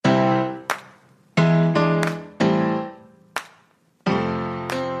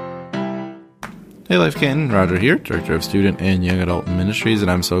Hey Life Canton, Roger here, Director of Student and Young Adult Ministries,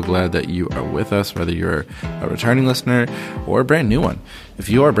 and I'm so glad that you are with us, whether you're a returning listener or a brand new one. If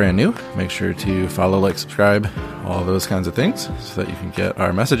you are brand new, make sure to follow, like, subscribe, all those kinds of things, so that you can get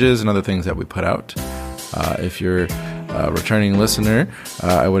our messages and other things that we put out. If you're a returning listener,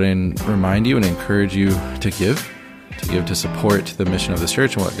 I would remind you and encourage you to give to support the mission of this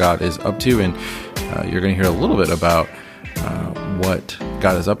church and what God is up to, and you're going to hear a little bit about what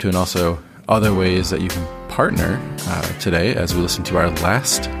God is up to and also other ways that you can partner today as we listen to our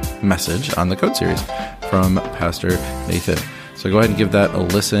last message on the Code series from Pastor Nathan. So go ahead and give that a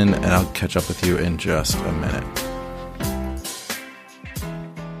listen, and I'll catch up with you in just a minute.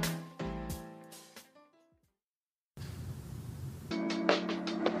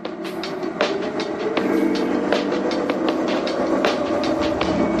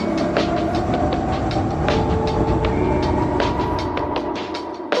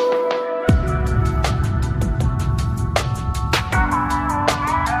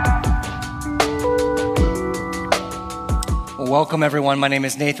 Welcome, everyone. My name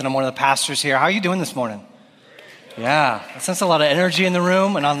is Nathan. I'm one of the pastors here. How are you doing this morning? Yeah, I sense a lot of energy in the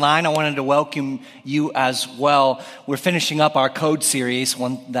room and online. I wanted to welcome you as well. We're finishing up our Code series,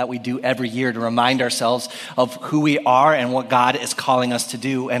 one that we do every year to remind ourselves of who we are and what God is calling us to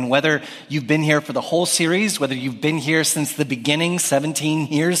do. And whether you've been here for the whole series, whether you've been here since the beginning 17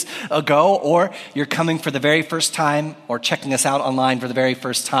 years ago, or you're coming for the very first time or checking us out online for the very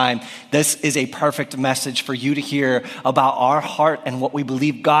first time, this is a perfect message for you to hear about our heart and what we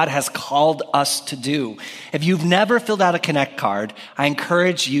believe God has called us to do. If you've never filled out a Connect card, I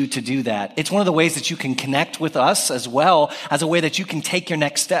encourage you to do that. It's one of the ways that you can connect with us as well as a way that you can take your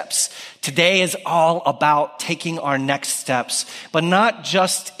next steps. Today is all about taking our next steps, but not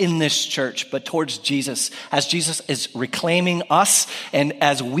just in this church, but towards Jesus, as Jesus is reclaiming us and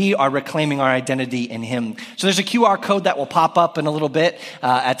as we are reclaiming our identity in Him. So there's a QR code that will pop up in a little bit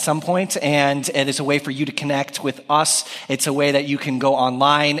at some point, and it is a way for you to connect with us. It's a way that you can go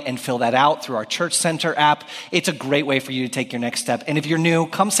online and fill that out through our Church Center app. It's a great way for you to take your next step. And if you're new,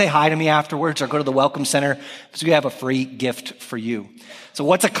 come say hi to me afterwards or go to the Welcome Center because we have a free gift for you. So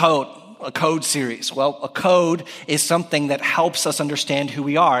what's a code? A code series. Well, a code is something that helps us understand who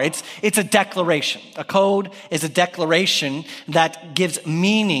we are. It's a declaration. A code is a declaration that gives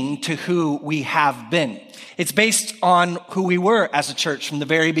meaning to who we have been. It's based on who we were as a church from the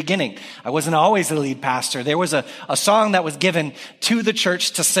very beginning. I wasn't always the lead pastor. There was a song that was given to the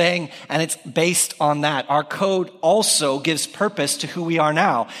church to sing, and it's based on that. Our code also gives purpose to who we are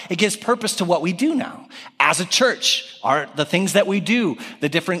now. It gives purpose to what we do now. As a church, the things that we do, the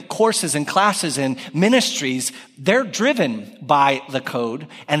different courses and classes and ministries, they're driven by the code,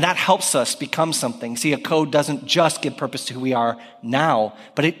 and that helps us become something. See, a code doesn't just give purpose to who we are now,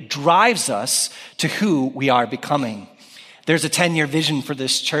 but it drives us to who we are becoming. There's a 10-year vision for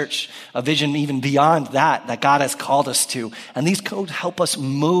this church, a vision even beyond that God has called us to. And these codes help us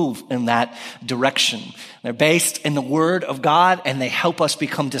move in that direction. They're based in the Word of God, and they help us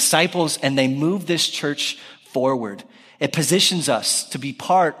become disciples, and they move this church forward. It positions us to be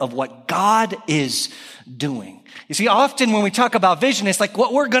part of what God is doing. You see, often when we talk about vision, it's like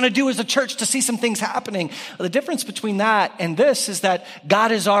what we're going to do as a church to see some things happening. The difference between that and this is that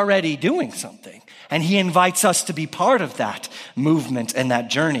God is already doing something, and He invites us to be part of that movement and that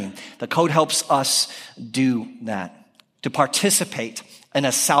journey. The code helps us do that, to participate in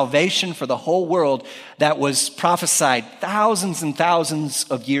a salvation for the whole world that was prophesied thousands and thousands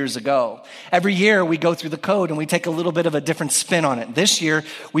of years ago. Every year we go through the code and we take a little bit of a different spin on it. This year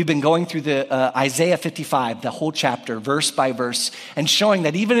we've been going through the Isaiah 55, the whole chapter, verse by verse, and showing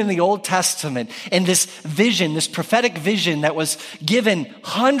that even in the Old Testament, in this vision, this prophetic vision that was given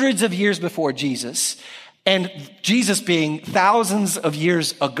hundreds of years before Jesus, and Jesus being thousands of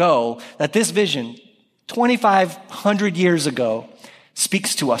years ago, that this vision, 2,500 years ago,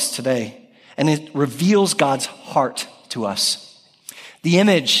 speaks to us today, and it reveals God's heart to us. The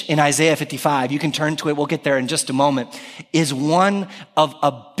image in Isaiah 55, you can turn to it, we'll get there in just a moment, is one of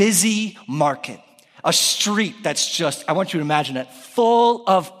a busy market, a street that's just, I want you to imagine it, full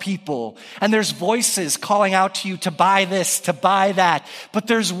of people. And there's voices calling out to you to buy this, to buy that. But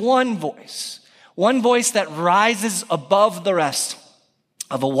there's one voice that rises above the rest,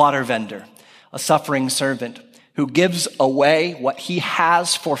 of a water vendor, a suffering servant, who gives away what he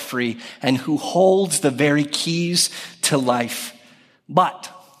has for free and who holds the very keys to life.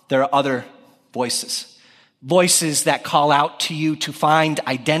 But there are other voices that call out to you to find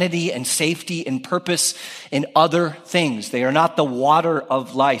identity and safety and purpose in other things. They are not the water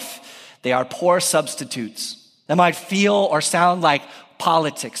of life. They are poor substitutes. They might feel or sound like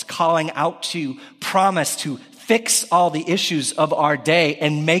politics, calling out to promise to fix all the issues of our day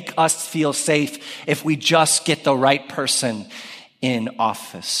and make us feel safe if we just get the right person in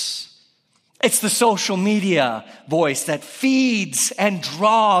office. It's the social media voice that feeds and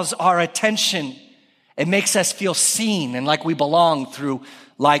draws our attention. It makes us feel seen and like we belong through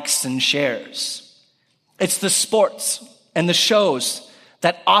likes and shares. It's the sports and the shows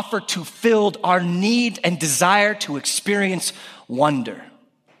that offer to fill our need and desire to experience wonder.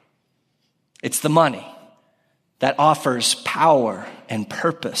 It's the money that offers power and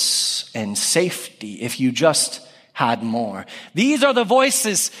purpose and safety if you just had more. These are the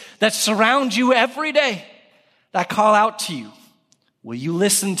voices that surround you every day, that call out to you. Will you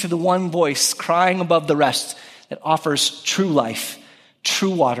listen to the one voice crying above the rest that offers true life,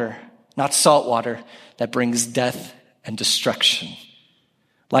 true water, not salt water, that brings death and destruction?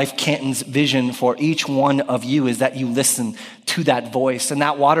 Life Canton's vision for each one of you is that you listen to that voice, and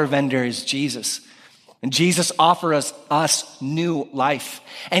that water vendor is Jesus. And Jesus offers us new life.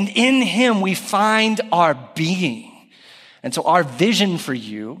 And in him we find our being. And so our vision for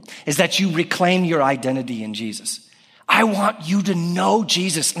you is that you reclaim your identity in Jesus. I want you to know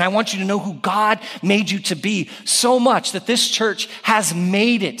Jesus, and I want you to know who God made you to be so much that this church has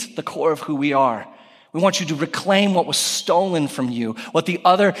made it the core of who we are. We want you to reclaim what was stolen from you, what the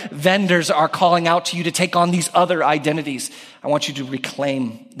other vendors are calling out to you to take on these other identities. I want you to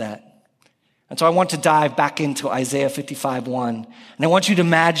reclaim that. And so I want to dive back into Isaiah 55:1. And I want you to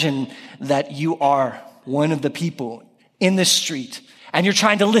imagine that you are one of the people in the street and you're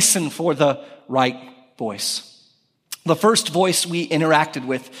trying to listen for the right voice. The first voice we interacted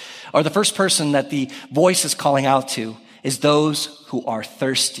with, or the first person that the voice is calling out to, is those who are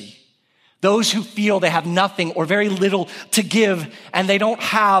thirsty. Those who feel they have nothing or very little to give and they don't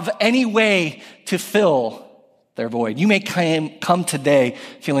have any way to fill their void. You may come today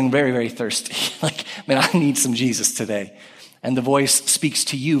feeling very, very thirsty. Like, man, I need some Jesus today. And the voice speaks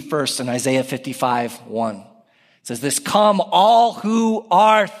to you first in Isaiah 55:1. It says this, come all who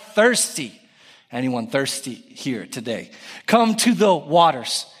are thirsty. Anyone thirsty here today? Come to the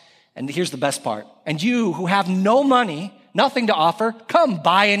waters. And here's the best part. And you who have no money, nothing to offer, come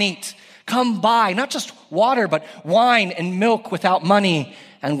buy and eat. Come buy, not just water, but wine and milk without money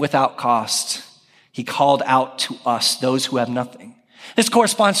and without cost. He called out to us, those who have nothing. This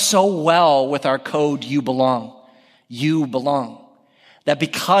corresponds so well with our code, you belong. You belong. That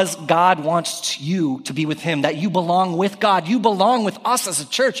because God wants you to be with him, that you belong with God. You belong with us as a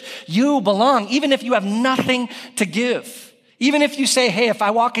church. You belong, even if you have nothing to give. Even if you say, hey, if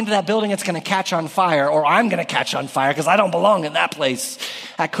I walk into that building, it's going to catch on fire, or I'm going to catch on fire because I don't belong in that place.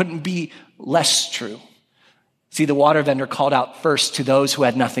 That couldn't be less true. See, the water vendor called out first to those who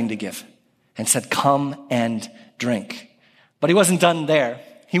had nothing to give and said, come and drink. But he wasn't done there.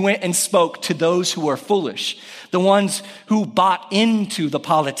 He went and spoke to those who were foolish, the ones who bought into the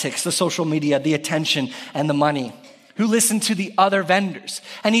politics, the social media, the attention, and the money, who listened to the other vendors.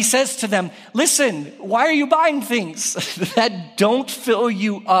 And he says to them, listen, why are you buying things that don't fill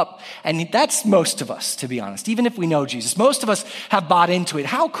you up? And that's most of us, to be honest. Even if we know Jesus, most of us have bought into it.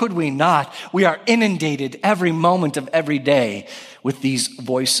 How could we not? We are inundated every moment of every day with these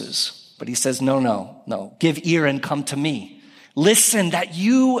voices. But he says, no. Give ear and come to me. Listen that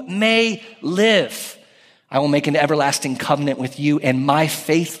you may live. I will make an everlasting covenant with you and my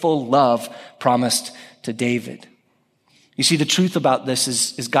faithful love promised to David. You see, the truth about this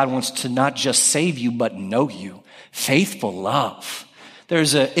is God wants to not just save you, but know you. Faithful love.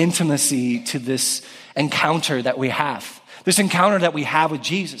 There's an intimacy to this encounter that we have. This encounter that we have with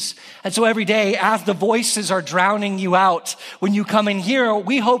Jesus. And so every day, as the voices are drowning you out, when you come in here,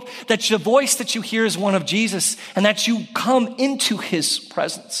 we hope that the voice that you hear is one of Jesus and that you come into his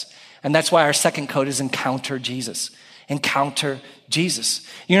presence. And that's why our second code is encounter Jesus. Encounter Jesus.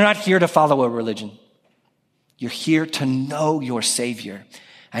 You're not here to follow a religion. You're here to know your Savior,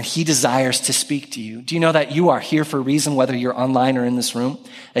 and he desires to speak to you. Do you know that you are here for a reason, whether you're online or in this room?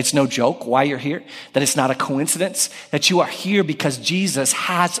 It's no joke why you're here, that it's not a coincidence, that you are here because Jesus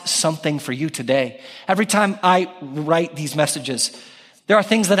has something for you today. Every time I write these messages, there are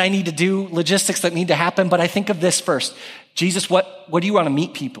things that I need to do, logistics that need to happen, but I think of this first. Jesus, what do you want to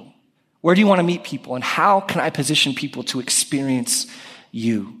meet people? Where do you want to meet people? And how can I position people to experience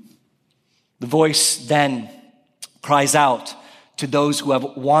you? The voice then cries out to those who have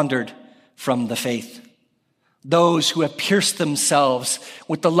wandered from the faith, those who have pierced themselves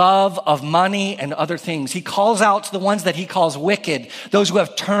with the love of money and other things. He calls out to the ones that he calls wicked, those who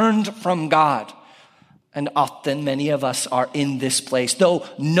have turned from God. And often many of us are in this place, though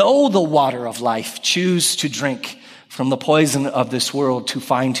know the water of life, choose to drink from the poison of this world to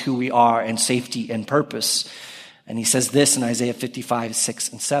find who we are and safety and purpose. And he says this in Isaiah 55, 6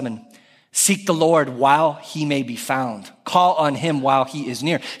 and 7. Seek the Lord while he may be found. Call on him while he is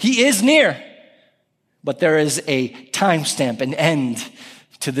near. He is near, but there is a timestamp, an end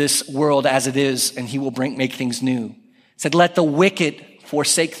to this world as it is, and he will make things new. He said, let the wicked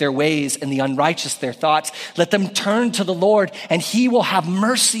forsake their ways and the unrighteous their thoughts. Let them turn to the Lord, and he will have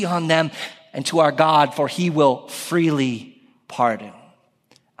mercy on them, and to our God, for he will freely pardon.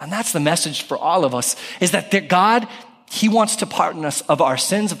 And that's the message for all of us, is that God, he wants to pardon us of our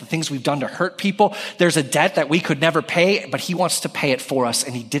sins, of the things we've done to hurt people. There's a debt that we could never pay, but he wants to pay it for us,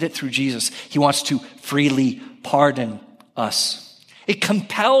 and he did it through Jesus. He wants to freely pardon us. It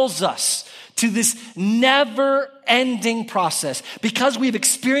compels us to this never-ending process. Because we've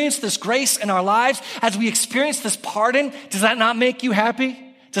experienced this grace in our lives, as we experience this pardon, does that not make you happy?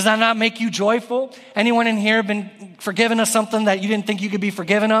 Does that not make you joyful? Anyone in here been forgiven of something that you didn't think you could be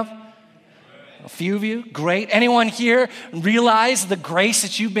forgiven of? A few of you? Great. Anyone here realize the grace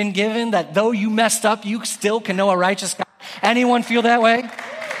that you've been given, that though you messed up, you still can know a righteous God? Anyone feel that way?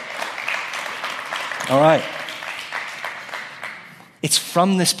 All right. It's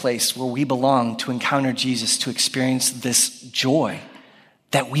from this place where we belong to encounter Jesus, to experience this joy,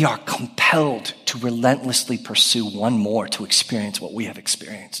 that we are compelled to relentlessly pursue one more to experience what we have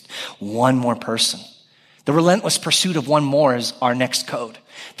experienced. One more person. The relentless pursuit of one more is our next code.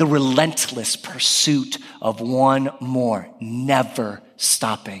 The relentless pursuit of one more, never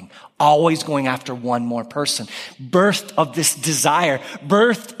stopping, always going after one more person. Birth of this desire,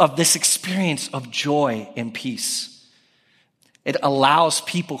 birth of this experience of joy and peace. It allows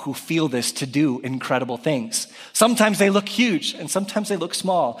people who feel this to do incredible things. Sometimes they look huge and sometimes they look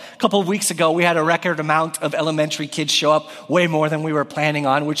small. A couple of weeks ago, we had a record amount of elementary kids show up, way more than we were planning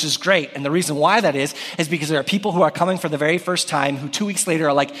on, which is great. And the reason why that is because there are people who are coming for the very first time who 2 weeks later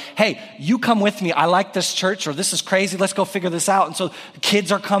are like, hey, you come with me. I like this church, or this is crazy. Let's go figure this out. And so the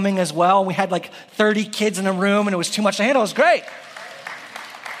kids are coming as well. We had like 30 kids in a room and it was too much to handle. It was great.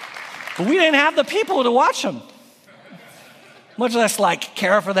 But we didn't have the people to watch them. Much less like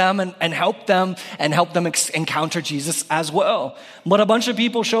care for them and help them encounter Jesus as well. But a bunch of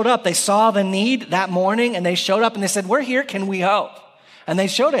people showed up. They saw the need that morning and they showed up and they said, we're here, can we help? And they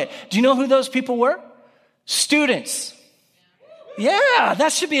showed it. Do you know who those people were? Students. Yeah,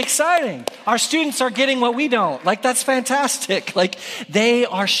 that should be exciting. Our students are getting what we don't. Like, that's fantastic. Like, they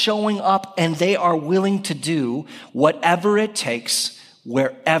are showing up and they are willing to do whatever it takes,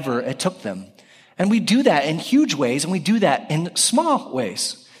 wherever it took them. And we do that in huge ways, and we do that in small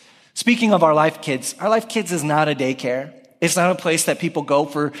ways. Speaking of our Life Kids is not a daycare. It's not a place that people go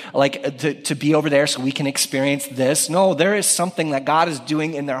for, like, to be over there so we can experience this. No, there is something that God is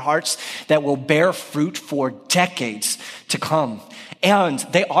doing in their hearts that will bear fruit for decades to come. And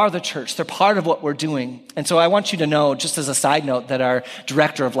they are the church. They're part of what we're doing. And so I want you to know, just as a side note, that our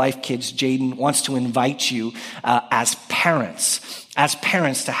director of Life Kids, Jaden, wants to invite you as parents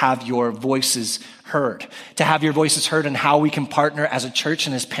to have your voices heard, and how we can partner as a church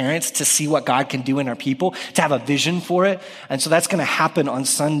and as parents to see what God can do in our people, to have a vision for it. And so that's going to happen on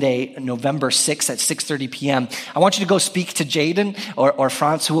Sunday, November 6th at 6:30 p.m. I want you to go speak to Jaden or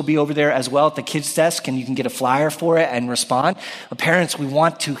Franz, who will be over there as well at the kids desk, and you can get a flyer for it and respond. But parents, we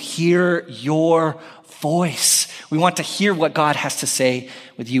want to hear your voice. We want to hear what God has to say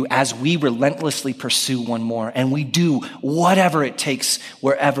with you as we relentlessly pursue one more. And we do whatever it takes,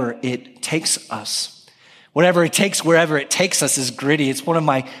 wherever it takes us. Whatever it takes, wherever it takes us is gritty. It's one of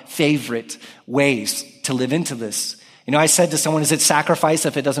my favorite ways to live into this. You know, I said to someone, is it sacrifice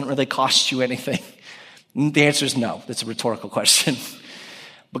if it doesn't really cost you anything? The answer is no. That's a rhetorical question.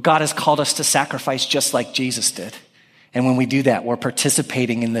 But God has called us to sacrifice just like Jesus did. And when we do that, we're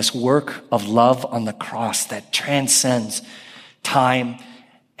participating in this work of love on the cross that transcends time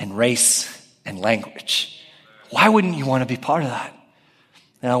and race and language. Why wouldn't you want to be part of that?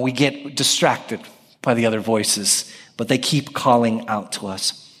 Now, we get distracted by the other voices, but they keep calling out to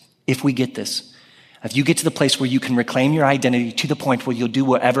us. If we get this, if you get to the place where you can reclaim your identity to the point where you'll do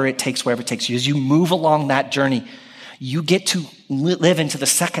whatever it takes, wherever it takes you, as you move along that journey, you get to live into the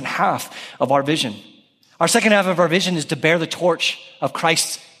second half of our vision. Our second half of our vision is to bear the torch of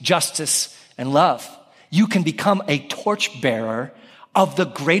Christ's justice and love. You can become a torch bearer of the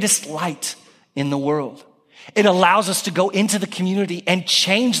greatest light in the world. It allows us to go into the community and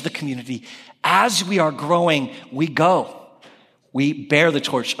change the community. As we are growing, we go. We bear the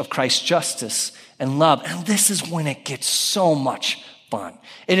torch of Christ's justice and love. And this is when it gets so much fun.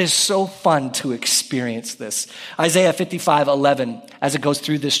 It is so fun to experience this. Isaiah 55:11, as it goes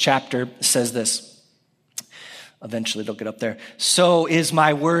through this chapter, says this. Eventually it'll get up there. So is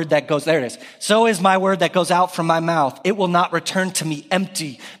my word that goes, there it is. So is my word that goes out from my mouth. It will not return to me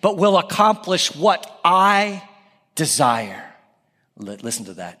empty, but will accomplish what I desire. Listen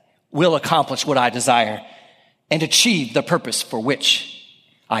to that. Will accomplish what I desire and achieve the purpose for which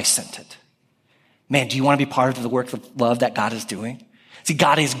I sent it. Man, do you want to be part of the work of love that God is doing? See,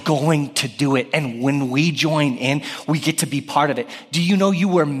 God is going to do it. And when we join in, we get to be part of it. Do you know you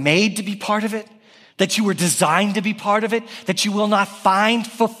were made to be part of it? That you were designed to be part of it? That you will not find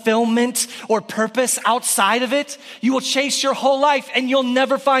fulfillment or purpose outside of it? You will chase your whole life and you'll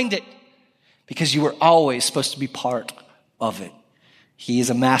never find it because you were always supposed to be part of it. He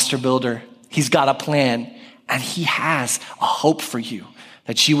is a master builder. He's got a plan and he has a hope for you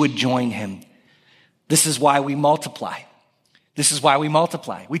that you would join him. This is why we multiply. This is why we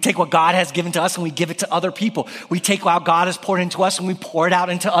multiply. We take what God has given to us and we give it to other people. We take what God has poured into us and we pour it out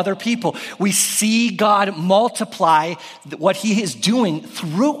into other people. We see God multiply what he is doing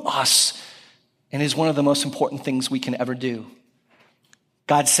through us, and is one of the most important things we can ever do.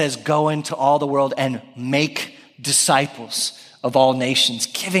 God says, go into all the world and make disciples of all nations,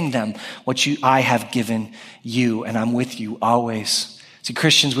 giving them what I have given you, and I'm with you always. See,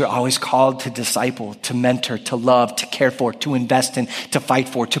 Christians, we're always called to disciple, to mentor, to love, to care for, to invest in, to fight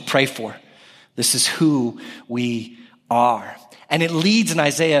for, to pray for. This is who we are. And it leads in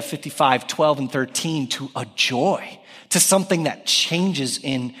Isaiah 55, 12 and 13 to a joy, to something that changes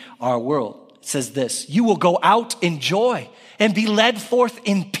in our world. It says this, you will go out in joy and be led forth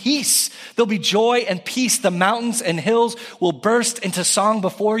in peace. There'll be joy and peace. The mountains and hills will burst into song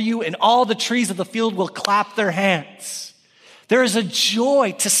before you, and all the trees of the field will clap their hands. There is a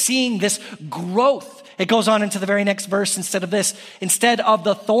joy to seeing this growth. It goes on into the very next verse instead of this. Instead of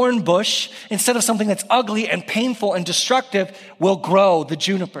the thorn bush, instead of something that's ugly and painful and destructive, will grow the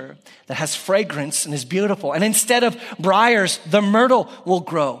juniper that has fragrance and is beautiful. And instead of briars, the myrtle will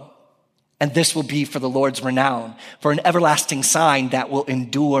grow. And this will be for the Lord's renown, for an everlasting sign that will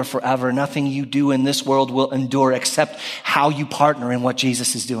endure forever. Nothing you do in this world will endure except how you partner in what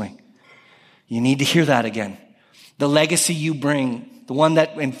Jesus is doing. You need to hear that again. The legacy you bring, the one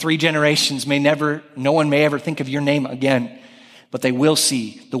that in 3 generations no one may ever think of your name again, but they will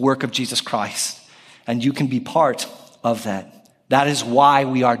see the work of Jesus Christ. And you can be part of that. That is why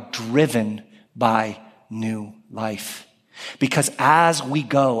we are driven by new life. Because as we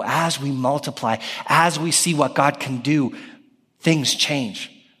go, as we multiply, as we see what God can do, things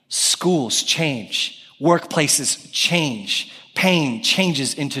change. Schools change. Workplaces change. Pain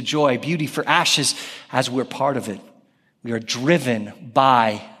changes into joy. Beauty for ashes as we're part of it. We are driven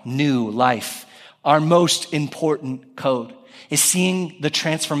by new life. Our most important code is seeing the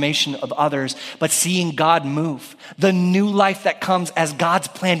transformation of others, but seeing God move. The new life that comes as God's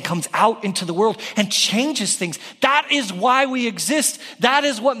plan comes out into the world and changes things. That is why we exist. That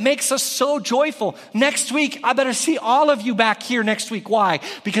is what makes us so joyful. Next week, I better see all of you back here next week. Why?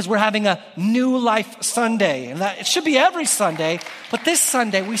 Because we're having a New Life Sunday. And it should be every Sunday, but this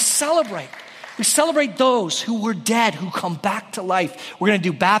Sunday we celebrate. We celebrate those who were dead, who come back to life. We're going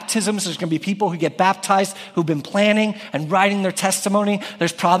to do baptisms. There's going to be people who get baptized who've been planning and writing their testimony.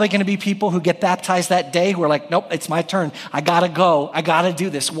 There's probably going to be people who get baptized that day who are like, nope, it's my turn. I got to go. I got to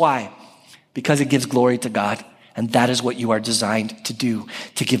do this. Why? Because it gives glory to God. And that is what you are designed to do,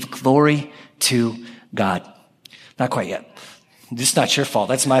 to give glory to God. Not quite yet. This is not your fault.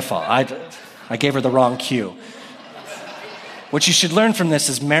 That's my fault. I gave her the wrong cue. What you should learn from this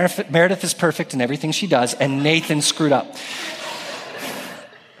is Meredith is perfect in everything she does, and Nathan screwed up.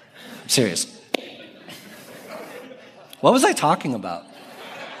 I'm serious. What was I talking about?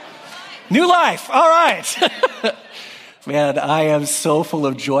 New life. All right. Man, I am so full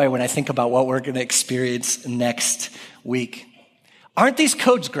of joy when I think about what we're going to experience next week. Aren't these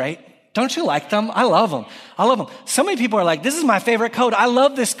codes great? Don't you like them? I love them. I love them. So many people are like, this is my favorite code. I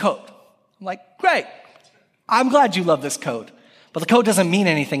love this code. I'm like, great. I'm glad you love this code. But the code doesn't mean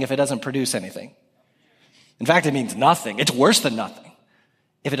anything if it doesn't produce anything. In fact, it means nothing. It's worse than nothing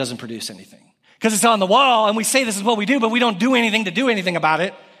if it doesn't produce anything. Because it's on the wall and we say this is what we do, but we don't do anything to do anything about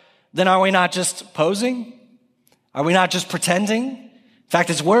it. Then are we not just posing? Are we not just pretending? In fact,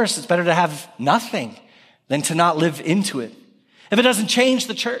 it's worse. It's better to have nothing than to not live into it. If it doesn't change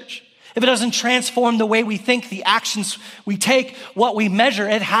the church, if it doesn't transform the way we think, the actions we take, what we measure,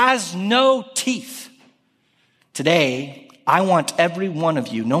 it has no teeth. Today, I want every one of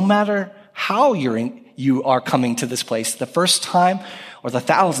you, no matter how you are coming to this place, the first time or the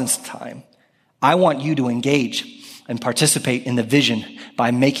 1,000th time, I want you to engage and participate in the vision by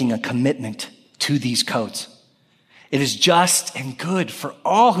making a commitment to these codes. It is just and good for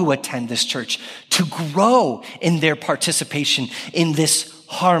all who attend this church to grow in their participation in this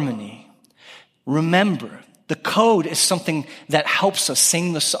harmony. Remember, the code is something that helps us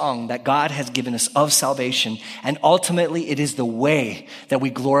sing the song that God has given us of salvation. And ultimately, it is the way that we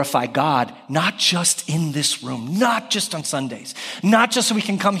glorify God, not just in this room, not just on Sundays, not just so we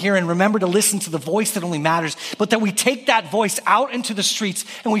can come here and remember to listen to the voice that only matters, but that we take that voice out into the streets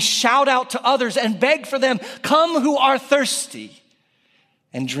and we shout out to others and beg for them, come who are thirsty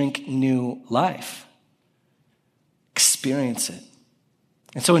and drink new life. Experience it.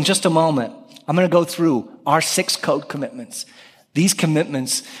 And so in just a moment, I'm going to go through our 6 code commitments. These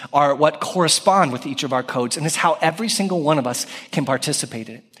commitments are what correspond with each of our codes, and it's how every single one of us can participate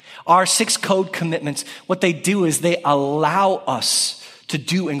in it. Our 6 code commitments, what they do is they allow us to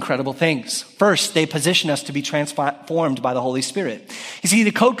do incredible things. First, they position us to be transformed by the Holy Spirit. You see,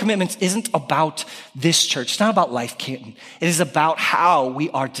 the code commitments isn't about this church. It's not about Life Canton. It is about how we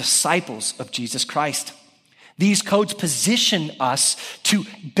are disciples of Jesus Christ. These codes position us to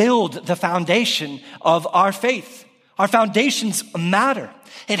build the foundation of our faith. Our foundations matter.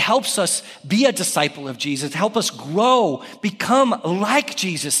 It helps us be a disciple of Jesus, help us grow, become like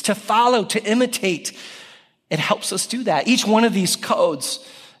Jesus, to follow, to imitate. It helps us do that. Each one of these codes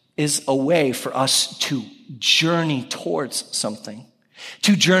is a way for us to journey towards something,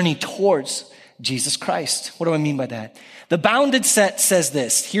 to journey towards Jesus Christ. What do I mean by that? The bounded set says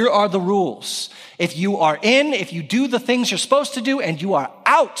this: here are the rules. If you are in, if you do the things you're supposed to do, and you are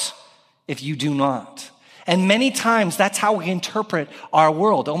out if you do not. And many times that's how we interpret our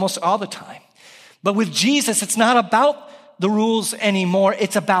world, almost all the time. But with Jesus, it's not about the rules anymore.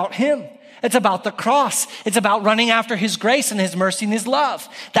 It's about him. It's about the cross. It's about running after his grace and his mercy and his love.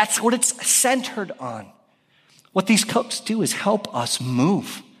 That's what it's centered on. What these codes do is help us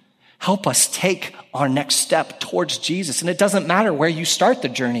move, help us take our next step towards Jesus. And it doesn't matter where you start the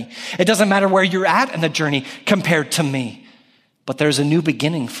journey. It doesn't matter where you're at in the journey compared to me. But there's a new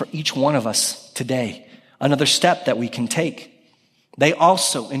beginning for each one of us today, another step that we can take. They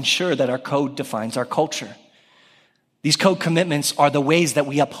also ensure that our code defines our culture. These code commitments are the ways that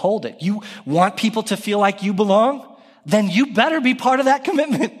we uphold it. You want people to feel like you belong? Then you better be part of that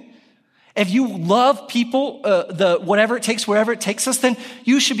commitment. If you love people, whatever it takes, wherever it takes us, then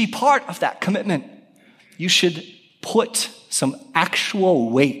you should be part of that commitment. You should put some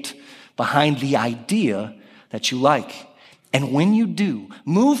actual weight behind the idea that you like. And when you do,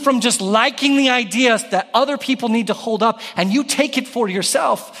 move from just liking the ideas that other people need to hold up and you take it for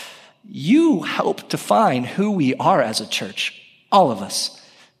yourself, you help define who we are as a church, all of us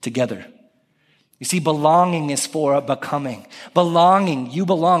together. You see, belonging is for a becoming. Belonging, you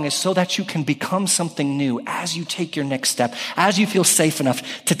belong, is so that you can become something new as you take your next step, as you feel safe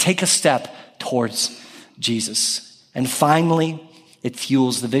enough to take a step towards Jesus. And finally, it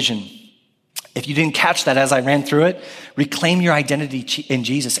fuels the vision. If you didn't catch that as I ran through it, reclaim your identity in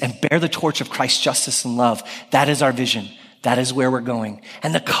Jesus and bear the torch of Christ's justice and love. That is our vision. That is where we're going.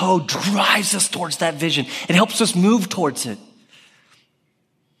 And the code drives us towards that vision. It helps us move towards it.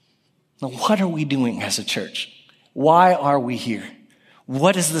 Now, what are we doing as a church? Why are we here?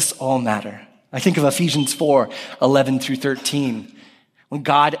 What does this all matter? I think of Ephesians 4:11-13. When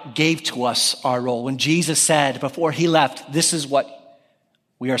God gave to us our role, when Jesus said before he left, this is what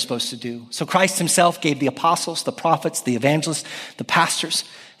we are supposed to do. So Christ himself gave the apostles, the prophets, the evangelists, the pastors,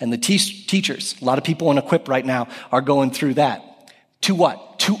 and the teachers. A lot of people in Equip right now are going through that. To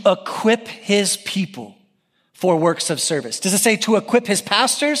what? To equip his people for works of service. Does it say to equip his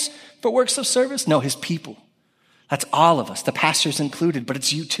pastors for works of service? No, his people. That's all of us, the pastors included, but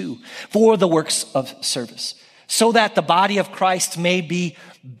it's you too, for the works of service, so that the body of Christ may be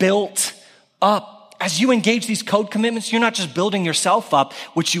built up. As you engage these code commitments, you're not just building yourself up,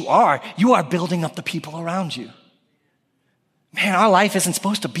 which you are building up the people around you. Man, our life isn't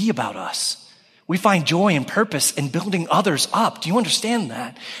supposed to be about us. We find joy and purpose in building others up. Do you understand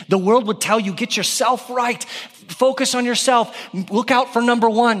that? The world would tell you, get yourself right. Focus on yourself. Look out for number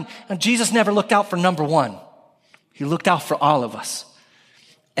one. And Jesus never looked out for number one. He looked out for all of us.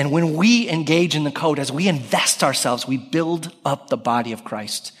 And when we engage in the code, as we invest ourselves, we build up the body of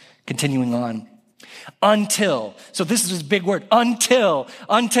Christ. Continuing on. Until, so this is this big word, until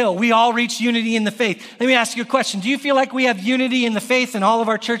we all reach unity in the faith. Let me ask you a question. Do you feel like we have unity in the faith in all of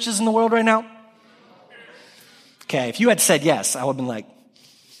our churches in the world right now? Okay, if you had said yes, I would have been like,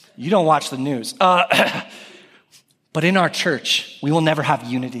 you don't watch the news. But in our church, we will never have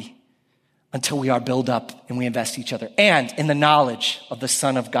unity until we are built up and we invest each other and in the knowledge of the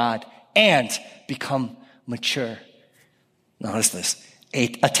Son of God and become mature. Notice this,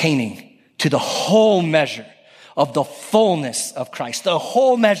 attaining to the whole measure of the fullness of Christ, the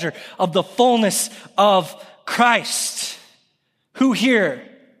whole measure of the fullness of Christ. Who here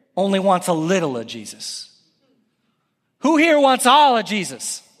only wants a little of Jesus? Who here wants all of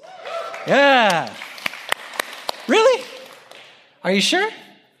Jesus? Yeah. Really? Are you sure?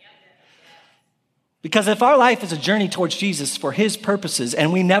 Because if our life is a journey towards Jesus for his purposes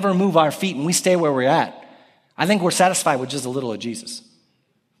and we never move our feet and we stay where we're at, I think we're satisfied with just a little of Jesus.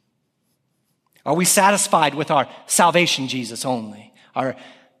 Are we satisfied with our salvation Jesus only?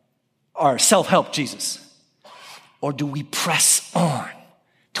 Our self-help Jesus? Or do we press on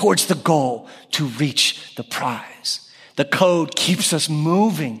towards the goal to reach the prize? The code keeps us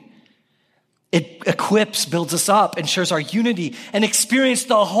moving. It equips, builds us up, ensures our unity, and experience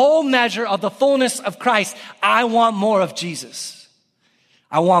the whole measure of the fullness of Christ. I want more of Jesus.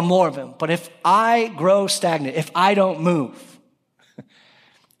 I want more of him. But if I grow stagnant, if I don't move,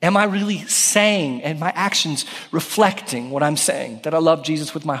 am I really saying, and my actions reflecting what I'm saying, that I love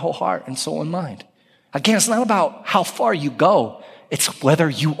Jesus with my whole heart and soul and mind? Again, it's not about how far you go. It's whether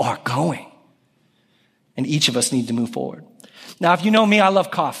you are going. And each of us need to move forward. Now, if you know me, I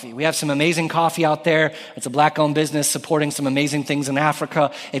love coffee. We have some amazing coffee out there. It's a black-owned business supporting some amazing things in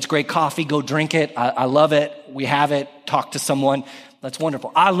Africa. It's great coffee. Go drink it. I love it. We have it. Talk to someone. That's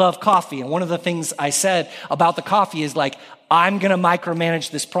wonderful. I love coffee. And one of the things I said about the coffee is like, I'm going to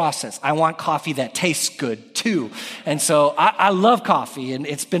micromanage this process. I want coffee that tastes good too. And so I love coffee, and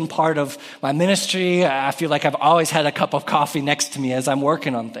it's been part of my ministry. I feel like I've always had a cup of coffee next to me as I'm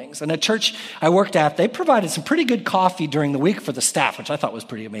working on things. And a church I worked at, they provided some pretty good coffee during the week for the staff, which I thought was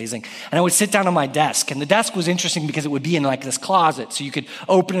pretty amazing. And I would sit down on my desk, and the desk was interesting because it would be in like this closet. So you could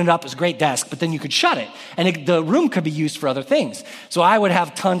open it up, it was a great desk, but then you could shut it. And the room could be used for other things. So I would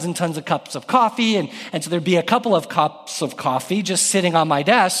have tons and tons of cups of coffee, and so there'd be a couple of cups of coffee just sitting on my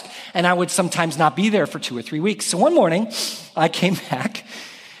desk, and I would sometimes not be there for 2 or 3 weeks. So one morning, I came back,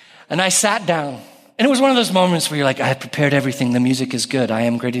 and I sat down, and it was one of those moments where you're like, I have prepared everything. The music is good. I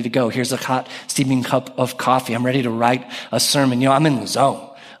am ready to go. Here's a hot, steaming cup of coffee. I'm ready to write a sermon. I'm in the zone.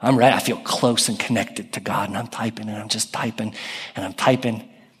 I'm ready. I feel close and connected to God, and I'm typing, and I'm just typing, and I'm typing.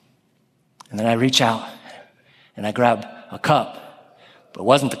 And then I reach out, and I grab a cup, but it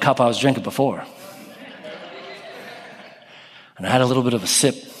wasn't the cup I was drinking before. And I had a little bit of a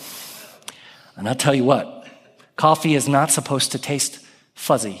sip. And I'll tell you what, coffee is not supposed to taste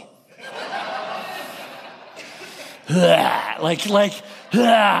fuzzy. I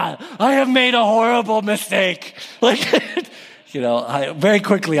have made a horrible mistake. Very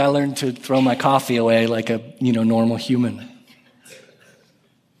quickly I learned to throw my coffee away like a, normal human.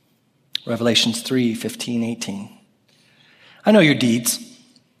 Revelations 3, 15, 18. I know your deeds,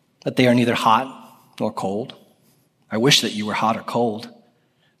 that they are neither hot nor cold. I wish that you were hot or cold.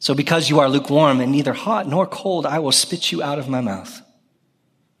 So because you are lukewarm and neither hot nor cold, I will spit you out of my mouth.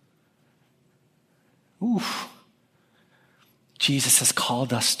 Oof. Jesus has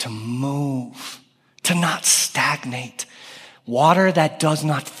called us to move, to not stagnate. Water that does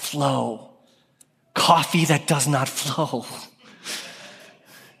not flow, coffee that does not flow,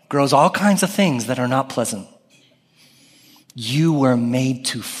 grows all kinds of things that are not pleasant. You were made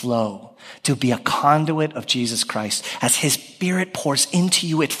to flow, to be a conduit of Jesus Christ. As his Spirit pours into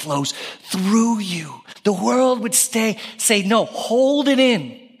you, it flows through you. The world would say, no, hold it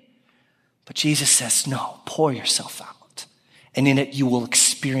in. But Jesus says, no, pour yourself out. And in it, you will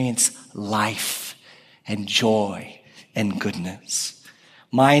experience life and joy and goodness.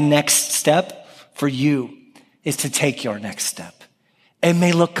 My next step for you is to take your next step. It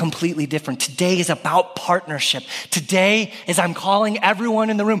may look completely different. Today is about partnership. Today is I'm calling everyone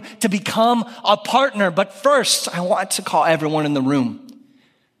in the room to become a partner. But first, I want to call everyone in the room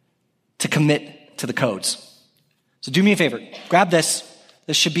to commit to the codes. So do me a favor. Grab this.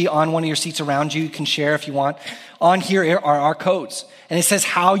 This should be on one of your seats around you. You can share if you want. On here are our codes. And it says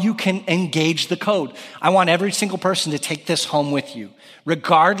how you can engage the code. I want every single person to take this home with you.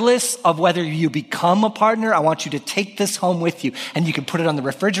 Regardless of whether you become a partner, I want you to take this home with you. And you can put it on the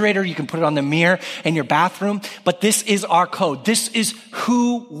refrigerator. You can put it on the mirror in your bathroom. But this is our code. This is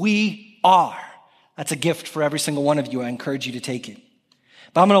who we are. That's a gift for every single one of you. I encourage you to take it.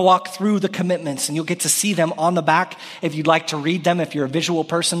 But I'm going to walk through the commitments, and you'll get to see them on the back. If you'd like to read them, if you're a visual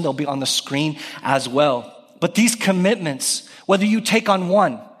person, they'll be on the screen as well. But these commitments, whether you take on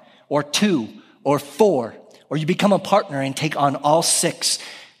 1 or 2 or 4, or you become a partner and take on all 6,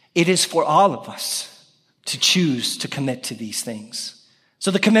 it is for all of us to choose to commit to these things.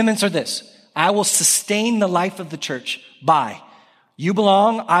 So the commitments are this. I will sustain the life of the church by, you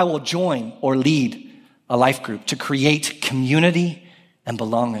belong, I will join or lead a life group to create community and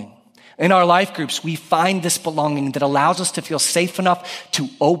belonging. In our life groups, we find this belonging that allows us to feel safe enough to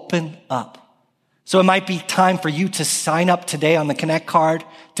open up. So it might be time for you to sign up today on the Connect card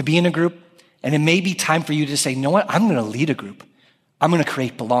to be in a group. And it may be time for you to say, you know what? I'm going to lead a group. I'm going to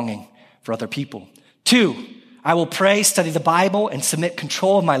create belonging for other people. 2, I will pray, study the Bible, and submit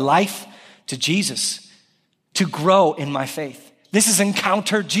control of my life to Jesus to grow in my faith. This is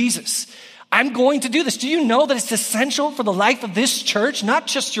encounter Jesus. I'm going to do this. Do you know that it's essential for the life of this church? Not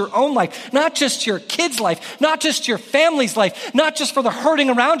just your own life, not just your kids' life, not just your family's life, not just for the hurting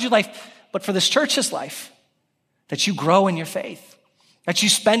around you life, but for this church's life, that you grow in your faith, that you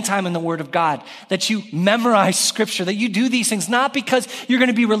spend time in the Word of God, that you memorize Scripture, that you do these things not because you're going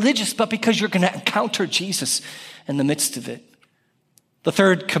to be religious, but because you're going to encounter Jesus in the midst of it. The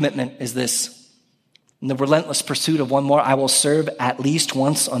third commitment is this. In the relentless pursuit of one more, I will serve at least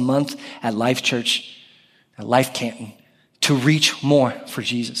once a month at Life Church, at Life Canton, to reach more for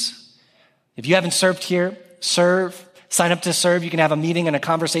Jesus. If you haven't served here, serve. Sign up to serve. You can have a meeting and a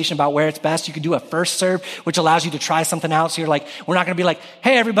conversation about where it's best. You can do a first serve, which allows you to try something out. So you're like, we're not going to be like,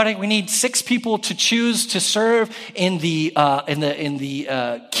 hey, everybody, we need 6 people to choose to serve in the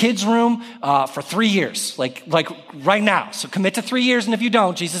kids room, for 3 years. Like right now. So commit to 3 years. And if you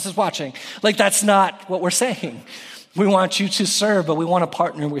don't, Jesus is watching. Like, that's not what we're saying. We want you to serve, but we want to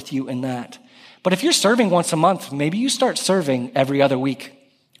partner with you in that. But if you're serving once a month, maybe you start serving every other week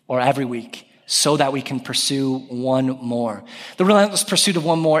or every week, so that we can pursue one more. The relentless pursuit of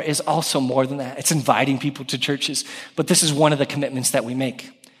one more is also more than that. It's inviting people to churches, but this is one of the commitments that we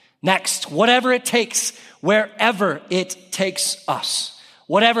make. Next, whatever it takes, wherever it takes us.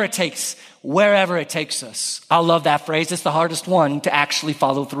 Whatever it takes, wherever it takes us. I love that phrase. It's the hardest one to actually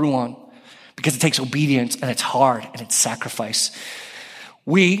follow through on because it takes obedience and it's hard and it's sacrifice.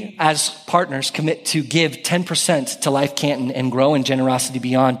 We, as partners, commit to give 10% to Life Canton and grow in Generosity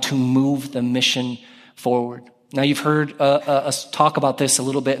Beyond to move the mission forward. Now, you've heard us talk about this a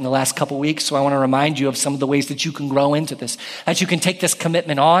little bit in the last couple weeks, so I want to remind you of some of the ways that you can grow into this, that you can take this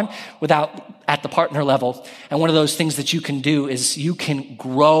commitment on at the partner level. And one of those things that you can do is you can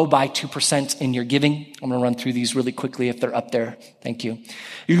grow by 2% in your giving. I'm going to run through these really quickly if they're up there. Thank you.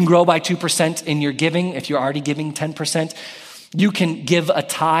 You can grow by 2% in your giving if you're already giving 10%. You can give a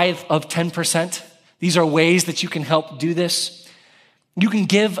tithe of 10%. These are ways that you can help do this. You can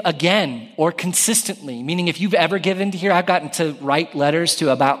give again or consistently, meaning if you've ever given to here, I've gotten to write letters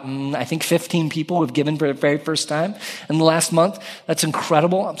to about, 15 people who have given for the very first time in the last month. That's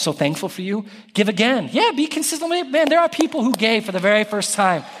incredible. I'm so thankful for you. Give again. Yeah, be consistent. Man, there are people who gave for the very first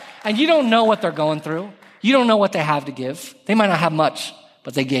time, and you don't know what they're going through. You don't know what they have to give. They might not have much,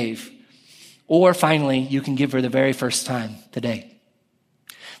 but they gave. Or finally, you can give for the very first time today.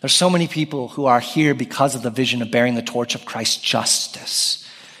 There's so many people who are here because of the vision of bearing the torch of Christ's justice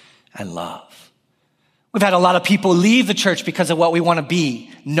and love. We've had a lot of people leave the church because of what we want to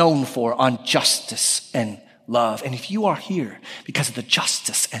be known for on justice and love. And if you are here because of the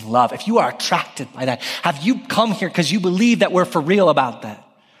justice and love, if you are attracted by that, have you come here because you believe that we're for real about that?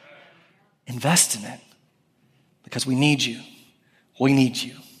 Invest in it because we need you. We need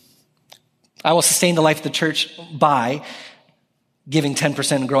you. I will sustain the life of the church by giving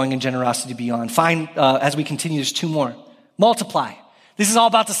 10% and growing in Generosity Beyond. As we continue, there's 2 more. Multiply. This is all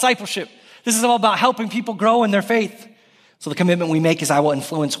about discipleship. This is all about helping people grow in their faith. So the commitment we make is I will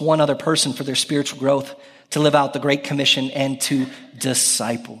influence one other person for their spiritual growth, to live out the Great Commission, and to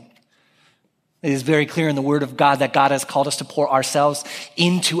disciple. It is very clear in the Word of God that God has called us to pour ourselves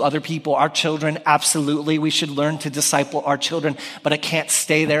into other people. Our children, absolutely. We should learn to disciple our children, but it can't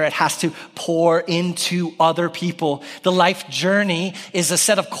stay there. It has to pour into other people. The life journey is a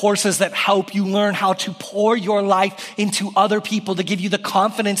set of courses that help you learn how to pour your life into other people, to give you the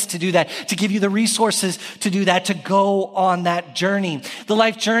confidence to do that, to give you the resources to do that, to go on that journey. The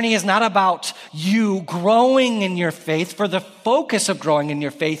life journey is not about you growing in your faith for the focus of growing in your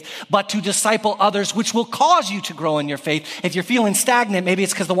faith, but to disciple others, which will cause you to grow in your faith. If you're feeling stagnant, maybe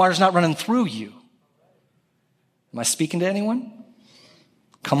it's because the water's not running through you. Am I speaking to anyone?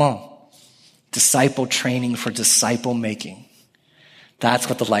 Come on. Disciple training for disciple making. That's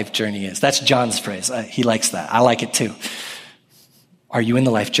what the life journey is. That's John's phrase. He likes that. I like it too. Are you in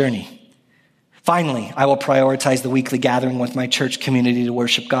the life journey? Finally, I will prioritize the weekly gathering with my church community to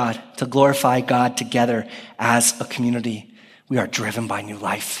worship God, to glorify God together as a community. We are driven by new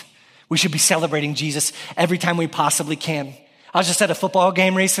life. We should be celebrating Jesus every time we possibly can. I was just at a football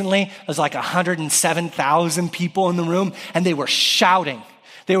game recently. There was like 107,000 people in the room, and they were shouting.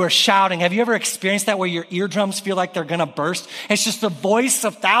 They were shouting. Have you ever experienced that where your eardrums feel like they're going to burst? It's just the voice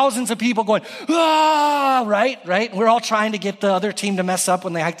of thousands of people going, ah, right? We're all trying to get the other team to mess up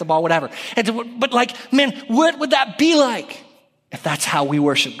when they hike the ball, whatever. But like, man, what would that be like if that's how we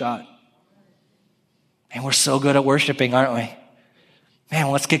worship God? And we're so good at worshiping, aren't we?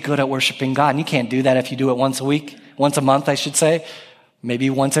 Man, let's get good at worshiping God. And you can't do that if you do it once a month, I should say. Maybe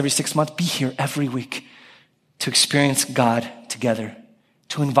once every 6 months. Be here every week to experience God together,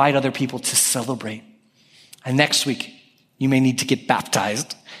 to invite other people to celebrate. And next week, you may need to get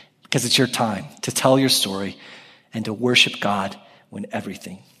baptized because it's your time to tell your story and to worship God when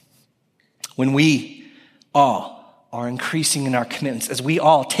we all are increasing in our commitments, as we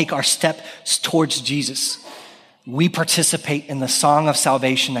all take our steps towards Jesus, we participate in the song of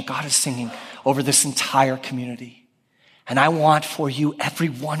salvation that God is singing over this entire community. And I want for you, every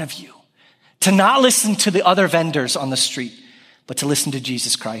one of you, to not listen to the other vendors on the street, but to listen to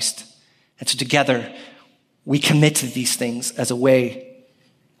Jesus Christ. And so together, we commit to these things as a way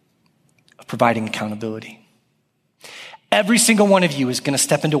of providing accountability. Every single one of you is going to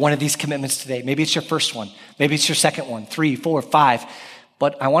step into one of these commitments today. Maybe it's your first one. Maybe it's your second one, 3, 4, 5.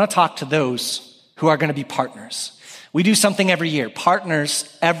 But I want to talk to those who are going to be partners. We do something every year.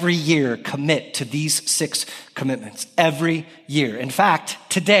 Partners every year commit to these 6 commitments every year. In fact,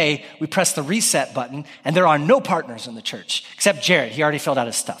 today we press the reset button and there are no partners in the church except Jared. He already filled out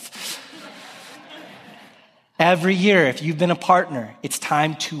his stuff. Every year, if you've been a partner, it's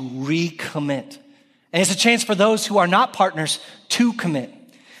time to recommit. And it's a chance for those who are not partners to commit.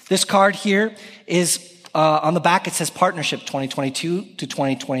 This card here is on the back. It says partnership 2022 to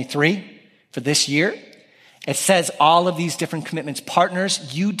 2023 for this year. It says all of these different commitments.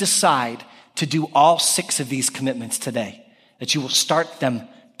 Partners, you decide to do all 6 of these commitments today, that you will start them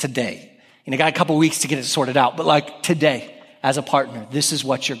today. You got a couple weeks to get it sorted out, but like today as a partner, this is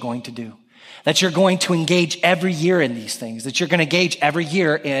what you're going to do. That you're going to engage every year in these things, that you're going to engage every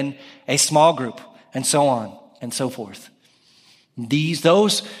year in a small group, and so on and so forth.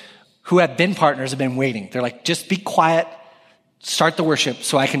 Those who have been partners have been waiting. They're like, just be quiet, start the worship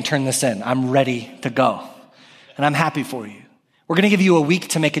so I can turn this in. I'm ready to go. And I'm happy for you. We're going to give you a week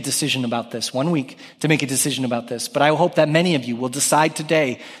to make a decision about this, 1 week to make a decision about this. But I hope that many of you will decide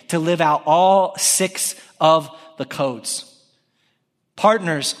today to live out all 6 of the codes.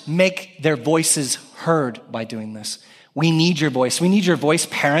 Partners make their voices heard by doing this. We need your voice. We need your voice,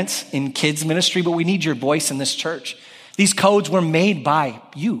 parents in kids ministry, but we need your voice in this church. These codes were made by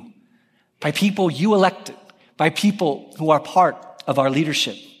you, by people you elected, by people who are part of our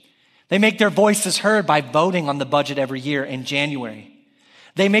leadership. They make their voices heard by voting on the budget every year in January.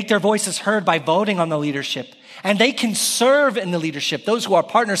 They make their voices heard by voting on the leadership, and they can serve in the leadership. Those who are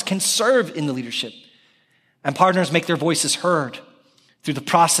partners can serve in the leadership. And partners make their voices heard through the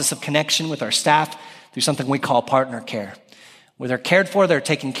process of connection with our staff, through something we call partner care, where they're cared for, they're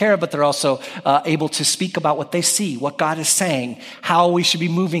taken care of, but they're also able to speak about what they see, what God is saying, how we should be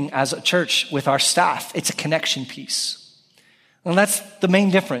moving as a church with our staff. It's a connection piece. And that's the main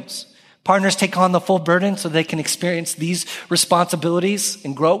difference. Partners take on the full burden so they can experience these responsibilities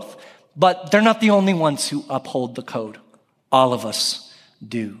and growth, but they're not the only ones who uphold the code. All of us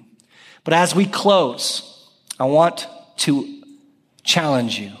do. But as we close, I want to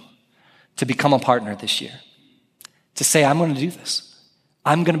challenge you to become a partner this year. To say, I'm going to do this.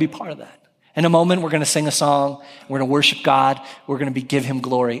 I'm going to be part of that. In a moment, we're going to sing a song. We're going to worship God. We're going to give him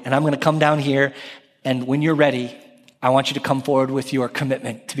glory. And I'm going to come down here. And when you're ready, I want you to come forward with your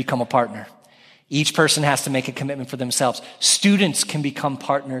commitment to become a partner. Each person has to make a commitment for themselves. Students can become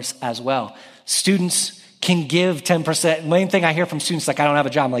partners as well. Students can give 10%. Main thing I hear from students, like, I don't have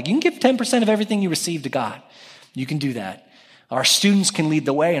a job. I'm like, you can give 10% of everything you receive to God. You can do that. Our students can lead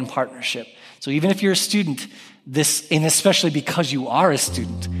the way in partnership. So even if you're a student, and especially because you are a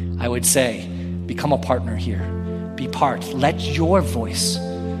student, I would say, become a partner here. Be part. Let your voice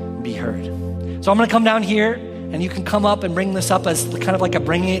be heard. So I'm going to come down here, and you can come up and bring this up as kind of like a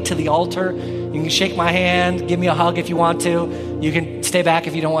bringing it to the altar. You can shake my hand, give me a hug if you want to. You can stay back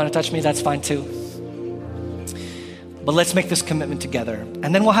if you don't want to touch me. That's fine too. But let's make this commitment together.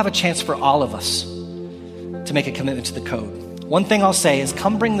 And then we'll have a chance for all of us to make a commitment to the code. One thing I'll say is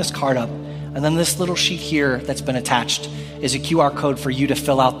come bring this card up, and then this little sheet here that's been attached is a QR code for you to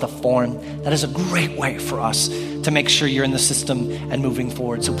fill out the form. That is a great way for us to make sure you're in the system and moving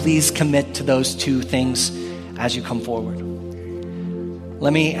forward. So please commit to those 2 things as you come forward.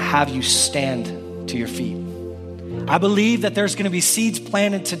 Let me have you stand to your feet. I believe that there's going to be seeds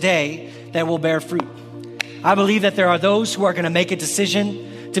planted today that will bear fruit. I believe that there are those who are going to make a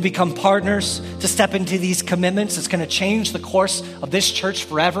decision to become partners, to step into these commitments. It's going to change the course of this church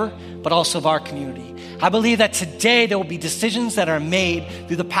forever, but also of our community. I believe that today there will be decisions that are made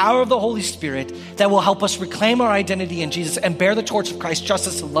through the power of the Holy Spirit that will help us reclaim our identity in Jesus and bear the torch of Christ's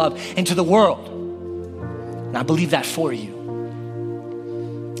justice and love into the world. And I believe that for you.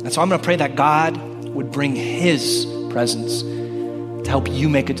 And so I'm going to pray that God would bring his presence to help you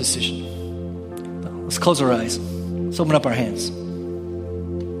make a decision. Let's close our eyes. Let's open up our hands.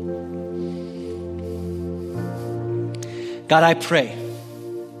 God, I pray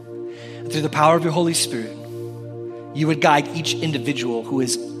through the power of your Holy Spirit, you would guide each individual who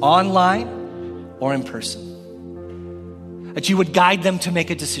is online or in person. That you would guide them to make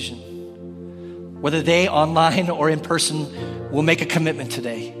a decision. Whether they online or in person will make a commitment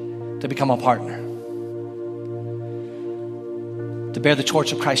today to become a partner. To bear the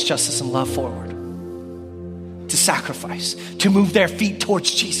torch of Christ's justice and love forward. To sacrifice. To move their feet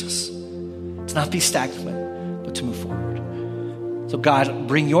towards Jesus. To not be stagnant, but to move forward. So God,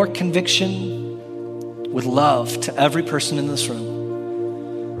 bring your conviction with love to every person in this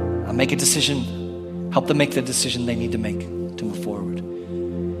room. Make a decision. Help them make the decision they need to make to move forward.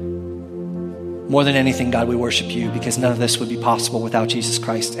 More than anything, God, we worship you because none of this would be possible without Jesus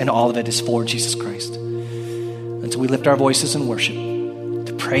Christ, and all of it is for Jesus Christ. And so we lift our voices in worship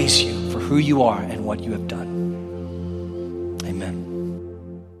to praise you for who you are and what you have done. Amen.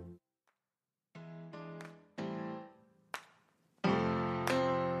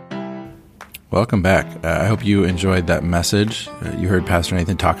 Welcome back. I hope you enjoyed that message. You heard Pastor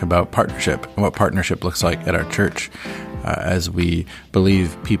Nathan talk about partnership and what partnership looks like at our church as we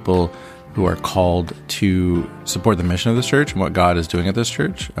believe people who are called to support the mission of this church and what God is doing at this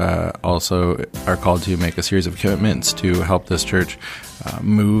church also are called to make a series of commitments to help this church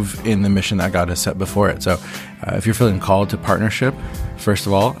move in the mission that God has set before it. So if you're feeling called to partnership, first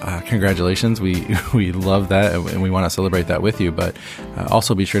of all, congratulations. We love that and we want to celebrate that with you. But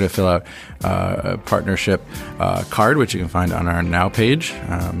also be sure to fill out a partnership card, which you can find on our Now page.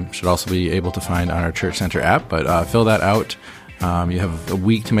 Should also be able to find on our Church Center app. But fill that out. You have a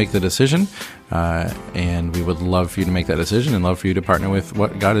week to make the decision, and we would love for you to make that decision and love for you to partner with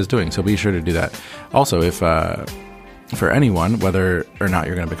what God is doing. So be sure to do that. Also, if for anyone, whether or not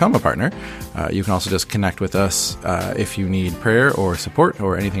you're going to become a partner, you can also just connect with us if you need prayer or support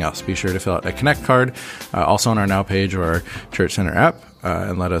or anything else. Be sure to fill out a Connect card, also on our Now page or our Church Center app,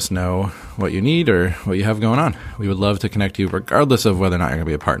 and let us know what you need or what you have going on. We would love to connect you regardless of whether or not you're going to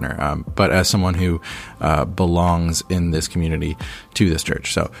be a partner, but as someone who belongs in this community to this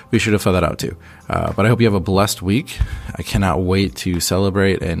church. So be sure to fill that out too. But I hope you have a blessed week. I cannot wait to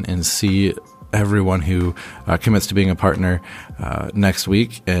celebrate and see everyone who commits to being a partner next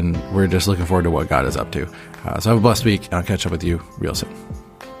week, and we're just looking forward to what God is up to. So have a blessed week, and I'll catch up with you real soon.